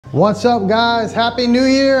What's up, guys? Happy New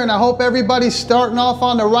Year, and I hope everybody's starting off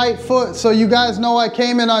on the right foot. So you guys know I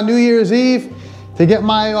came in on New Year's Eve to get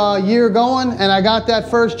my year going, and I got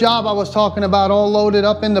that first job I was talking about all loaded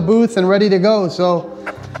up in the booth and ready to go. So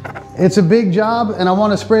it's a big job, and I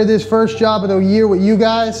want to spray this first job of the year with you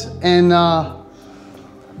guys and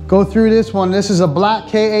go through this one. This is a black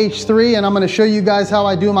KH3, and I'm going to show you guys how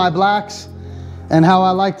I do my blacks and how I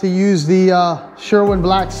like to use the Sherwin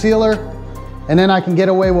black sealer. And then I can get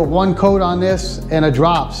away with one coat on this and a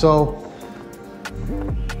drop. So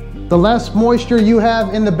the less moisture you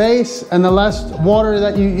have in the base and the less water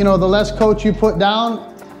that the less coat you put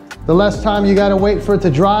down, the less time you gotta wait for it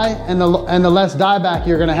to dry, and the less dieback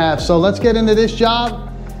you're gonna have. So let's get into this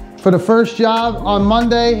job for the first job on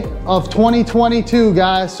Monday of 2022,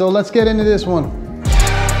 guys. So let's get into this one.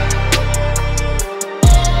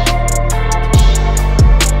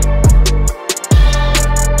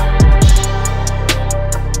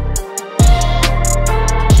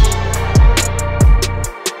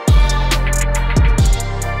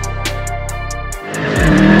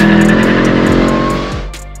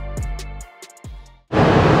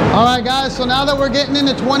 Alright guys, so now that we're getting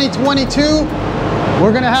into 2022,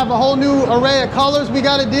 we're going to have a whole new array of colors we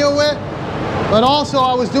got to deal with. But also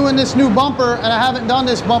I was doing this new bumper, and I haven't done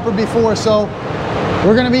this bumper before, so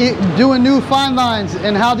we're going to be doing new fine lines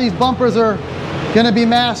and how these bumpers are going to be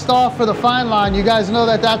masked off for the fine line. You guys know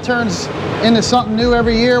that turns into something new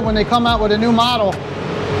every year when they come out with a new model.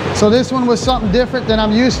 So this one was something different than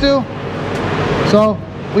I'm used to. So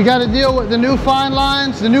we got to deal with the new fine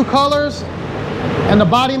lines, the new colors. And the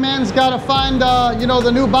body man's got to find,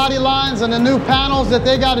 the new body lines and the new panels that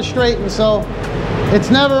they got to straighten. So it's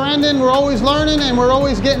never ending. We're always learning, and we're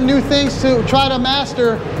always getting new things to try to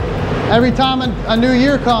master every time a new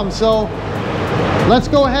year comes. So let's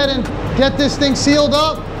go ahead and get this thing sealed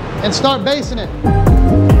up and start basing it.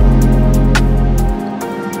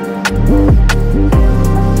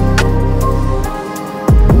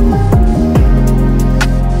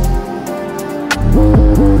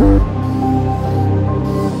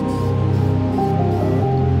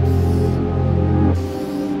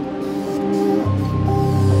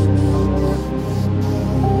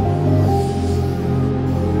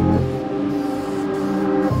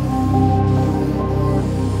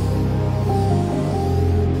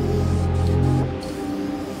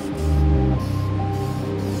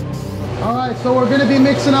 So we're going to be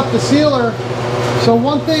mixing up the sealer. So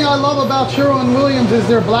one thing I love about Sherwin-Williams is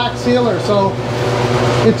their black sealer. So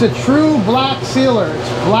it's a true black sealer. It's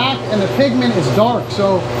black and the pigment is dark.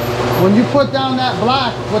 So when you put down that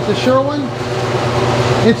black with the Sherwin,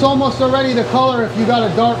 it's almost already the color if you got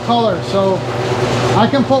a dark color. So I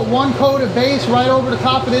can put one coat of base right over the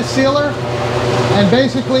top of this sealer, and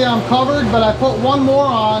basically I'm covered, but I put one more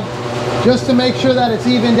on just to make sure that it's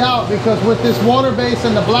evened out, because with this water base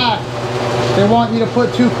and the black, they want you to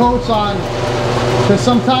put two coats on, because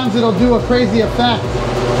sometimes it'll do a crazy effect,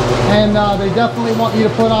 and they definitely want you to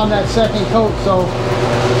put on that second coat. So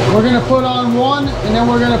we're going to put on one, and then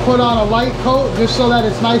we're going to put on a light coat just so that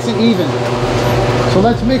it's nice and even. So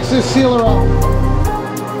let's mix this sealer up.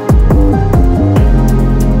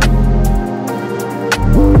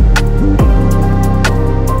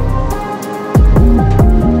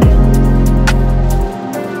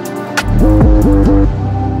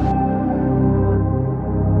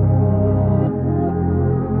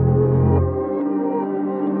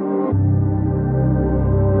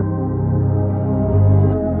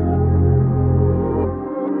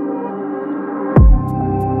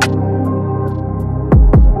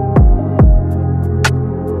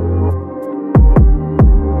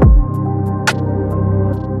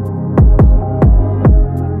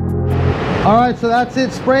 Alright, so that's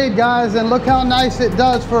it sprayed, guys, and look how nice it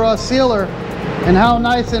does for a sealer and how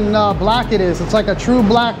nice and black it is. It's like a true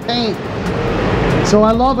black paint. So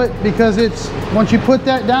I love it because once you put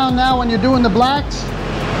that down now when you're doing the blacks,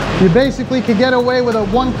 you basically could get away with a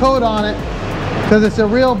one coat on it because it's a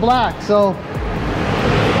real black. So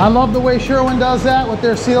I love the way Sherwin does that with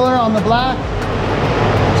their sealer on the black.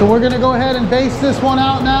 So we're going to go ahead and base this one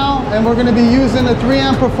out now, and we're going to be using the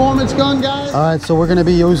 3M performance gun, guys. All right, so we're going to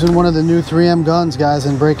be using one of the new 3M guns, guys,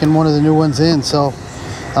 and breaking one of the new ones in. So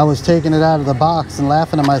I was taking it out of the box and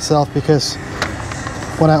laughing at myself because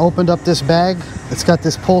when I opened up this bag, it's got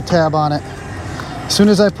this pull tab on it. As soon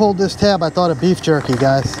as I pulled this tab, I thought of beef jerky,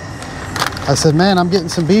 guys. I said, man, I'm getting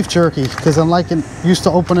some beef jerky, because I'm used to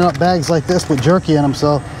opening up bags like this with jerky in them.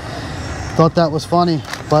 So thought that was funny.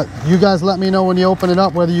 But you guys let me know when you open it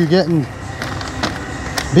up whether you're getting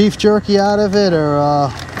beef jerky out of it or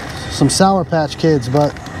some Sour Patch Kids.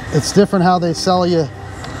 But it's different how they sell you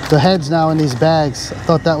the heads now in these bags. I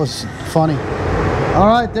thought that was funny. All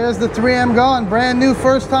right, there's the 3M gun, brand new,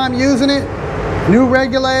 first time using it. New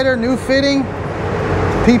regulator, new fitting,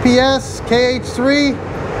 PPS, KH3,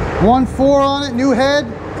 1.4 on it, new head,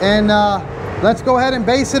 and let's go ahead and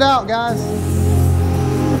base it out, guys.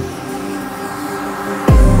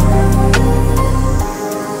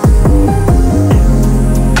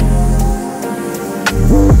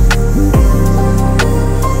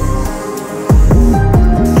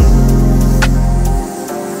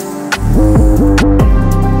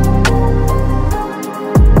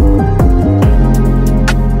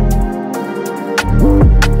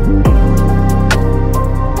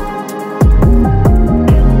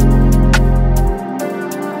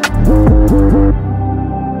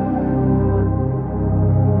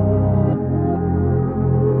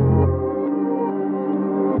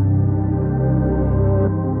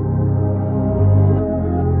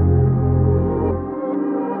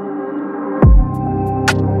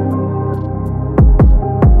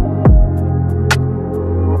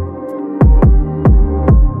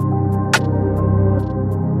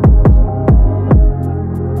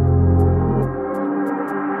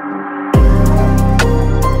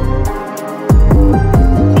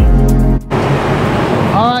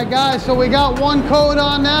 Guys, so we got one coat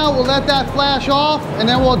on now. We'll let that flash off and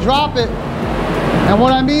then we'll drop it. And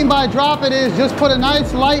what I mean by drop it is just put a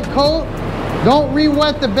nice light coat. Don't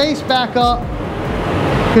re-wet the base back up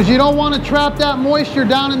because you don't want to trap that moisture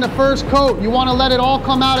down in the first coat. You want to let it all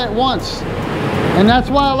come out at once. And that's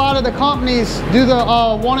why a lot of the companies do the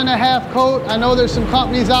 1.5 coat. I know there's some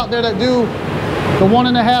companies out there that do the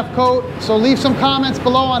 1.5 coat. So leave some comments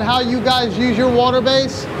below on how you guys use your water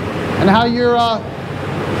base and how your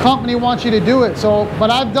company wants you to do it. So, but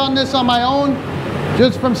I've done this on my own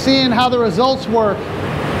just from seeing how the results work.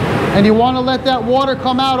 And you want to let that water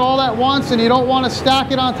come out all at once, and you don't want to stack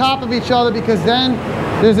it on top of each other because then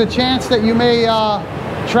there's a chance that you may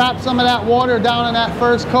trap some of that water down in that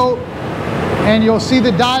first coat and you'll see the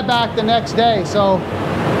dieback the next day. So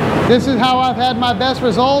this is how I've had my best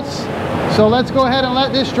results. So let's go ahead and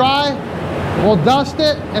let this dry. We'll dust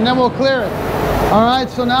it and then we'll clear it. All right,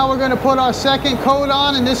 so now we're going to put our second coat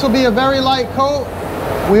on, and this will be a very light coat.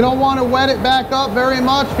 We don't want to wet it back up very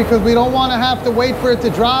much because we don't want to have to wait for it to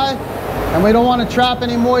dry, and we don't want to trap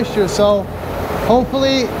any moisture. So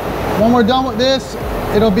hopefully when we're done with this,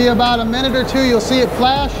 it'll be about a minute or two. You'll see it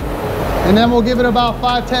flash, and then we'll give it about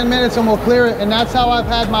 5-10 minutes and we'll clear it. And that's how I've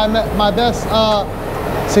had my best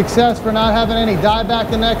success for not having any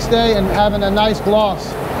dieback the next day and having a nice gloss.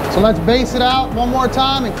 So let's base it out one more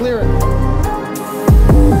time and clear it.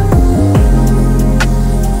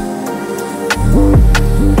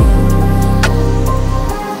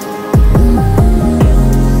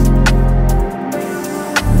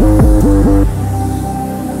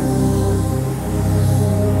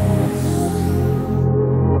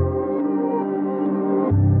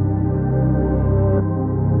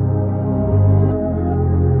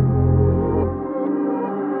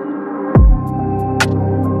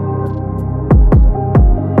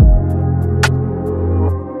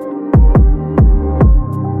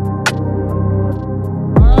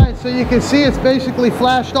 So you can see it's basically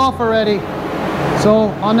flashed off already.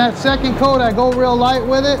 So on that second coat, I go real light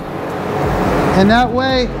with it, and that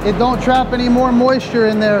way it don't trap any more moisture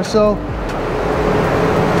in there. So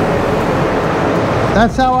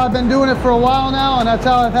that's how I've been doing it for a while now, and that's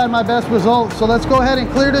how I've had my best results. So let's go ahead and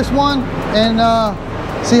clear this one and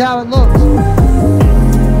see how it looks.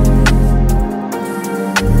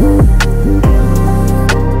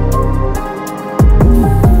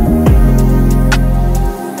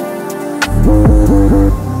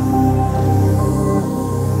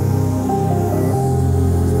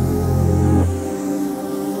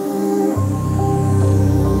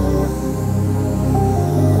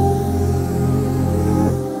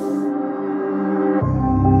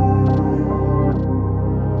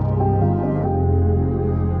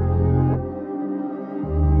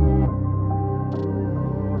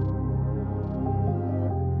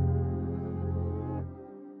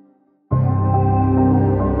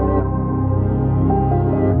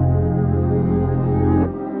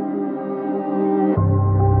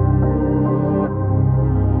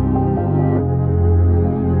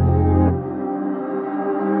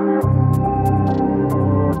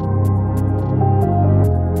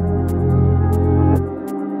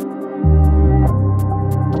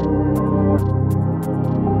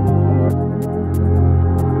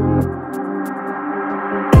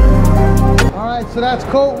 So that's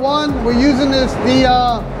coat one. We're using the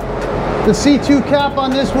C2 cap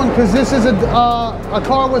on this one because this is a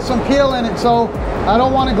car with some peel in it, so I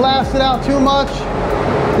don't want to glass it out too much.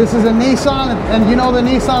 This is a Nissan, and you know the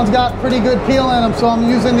Nissan's got pretty good peel in them, so I'm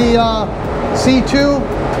using the C2,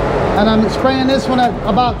 and I'm spraying this one at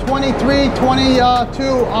about 23, 22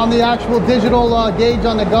 on the actual digital gauge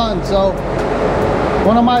on the gun. So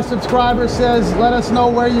one of my subscribers says, let us know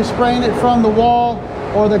where you're spraying it from, the wall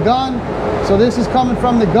or the gun. So this is coming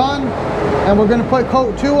from the gun, and we're going to put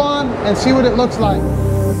coat 2 on and see what it looks like.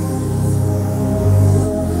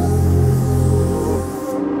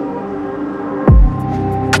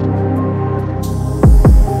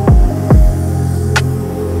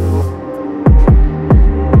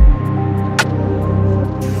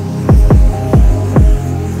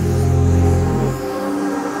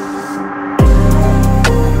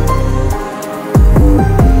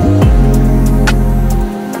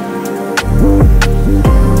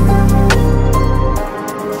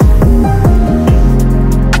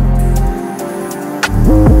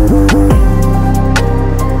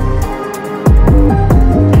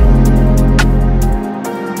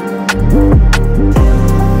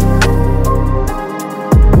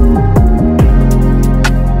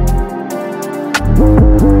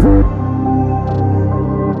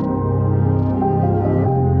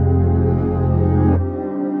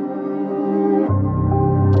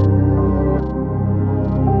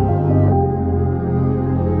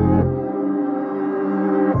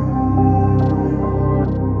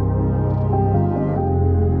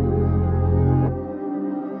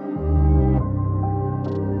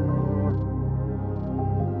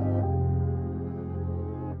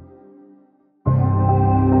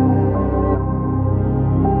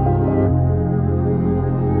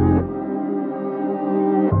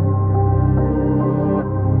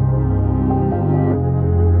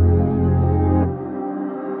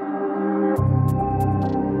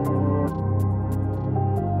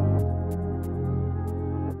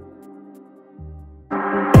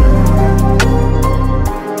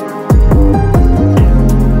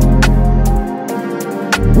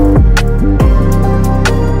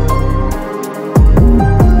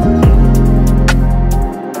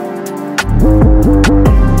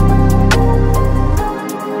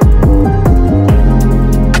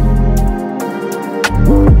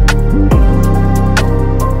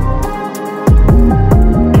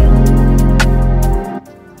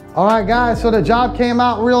 All right guys, so the job came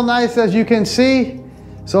out real nice, as you can see.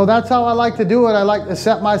 So that's how I like to do it. I like to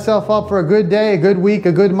set myself up for a good day, a good week,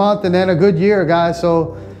 a good month, and then a good year, guys.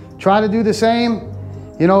 So try to do the same.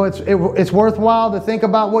 You know, it's worthwhile to think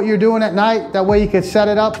about what you're doing at night. That way you can set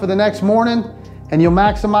it up for the next morning, and you'll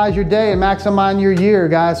maximize your day and maximize your year,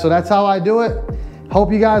 guys. So that's how I do it.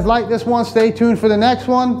 Hope you guys like this one. Stay tuned for the next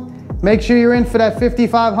one. Make sure you're in for that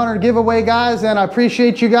 5,500 giveaway, guys. And I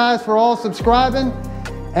appreciate you guys for all subscribing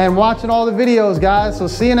and watching all the videos, guys. So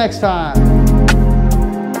see you next time.